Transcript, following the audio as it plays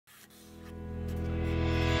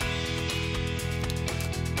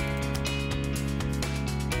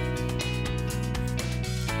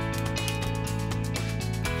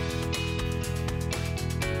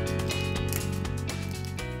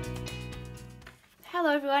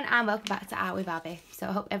Hello everyone and welcome back to Art with Abby. So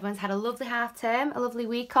I hope everyone's had a lovely half term, a lovely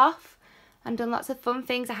week off and done lots of fun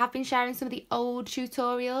things. I have been sharing some of the old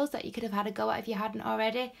tutorials that you could have had a go at if you hadn't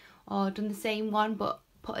already, or done the same one but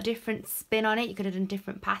put a different spin on it. You could have done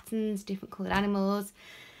different patterns, different coloured animals.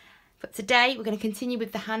 But today we're going to continue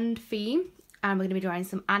with the hand theme and we're going to be drawing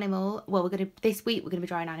some animal. Well, this week we're going to be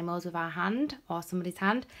drawing animals with our hand or somebody's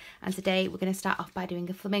hand, and today we're going to start off by doing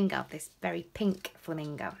a flamingo, this very pink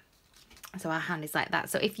flamingo. So our hand is like that.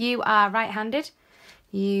 So if you are right-handed,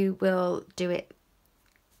 you will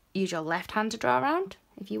use your left hand to draw around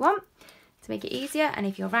if you want to make it easier. And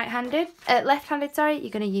if you're left-handed,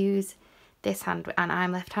 you're going to use this hand, and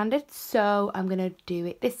I'm left-handed, so I'm going to do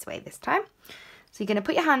it this way this time. So you're going to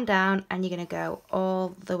put your hand down and you're going to go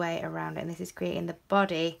all the way around it, and this is creating the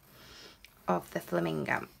body of the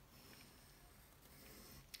flamingo.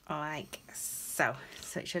 Like so.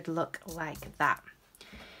 So it should look like that.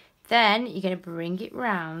 Then you're going to bring it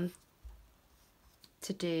round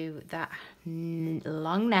to do that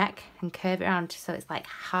long neck and curve it around so it's like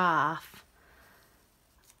half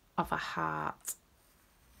of a heart.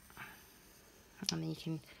 And then you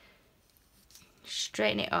can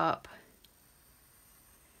straighten it up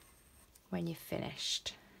when you're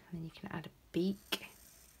finished. And then you can add a beak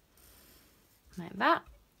like that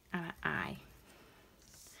and an eye.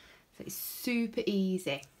 So it's super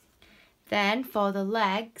easy. Then for the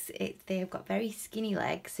legs, they've got very skinny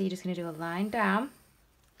legs, so you're just going to do a line down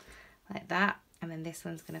like that, and then this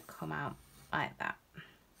one's going to come out like that.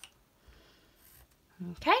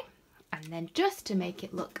 Okay, and then just to make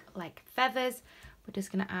it look like feathers, we're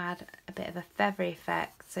just going to add a bit of a feathery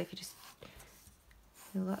effect. So if you just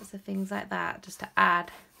do lots of things like that, just to add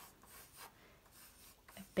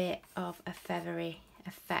a bit of a feathery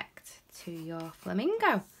effect to your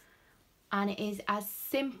flamingo. And it is as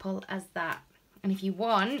simple as that. And if you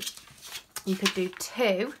want, you could do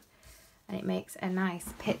two, and it makes a nice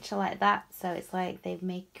picture like that. So it's like they've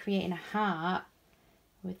creating a heart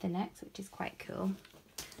with the necks, which is quite cool.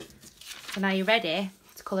 So now you're ready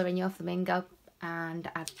to colour in your flamingo, and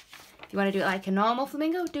if you want to do it like a normal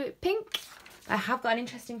flamingo, do it pink. I have got an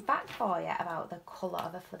interesting fact for you about the colour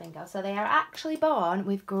of a flamingo. So they are actually born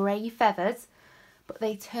with grey feathers, but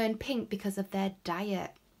they turn pink because of their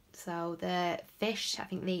diet. So the fish, I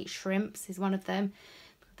think they eat shrimps, is one of them.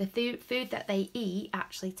 The food that they eat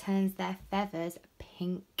actually turns their feathers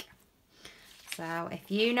pink. So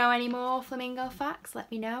if you know any more flamingo facts,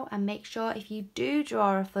 let me know. And make sure if you do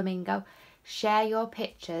draw a flamingo, share your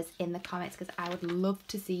pictures in the comments, because I would love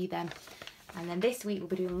to see them. And then this week we'll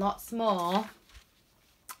be doing lots more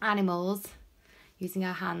animals using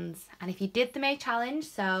our hands. And if you did the May challenge,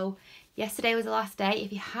 so yesterday was the last day,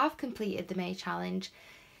 if you have completed the May challenge,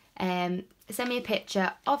 send me a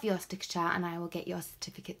picture of your sticker chart and I will get your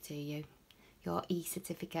certificate to you, your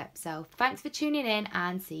e-certificate. So thanks for tuning in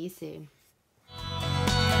and see you soon.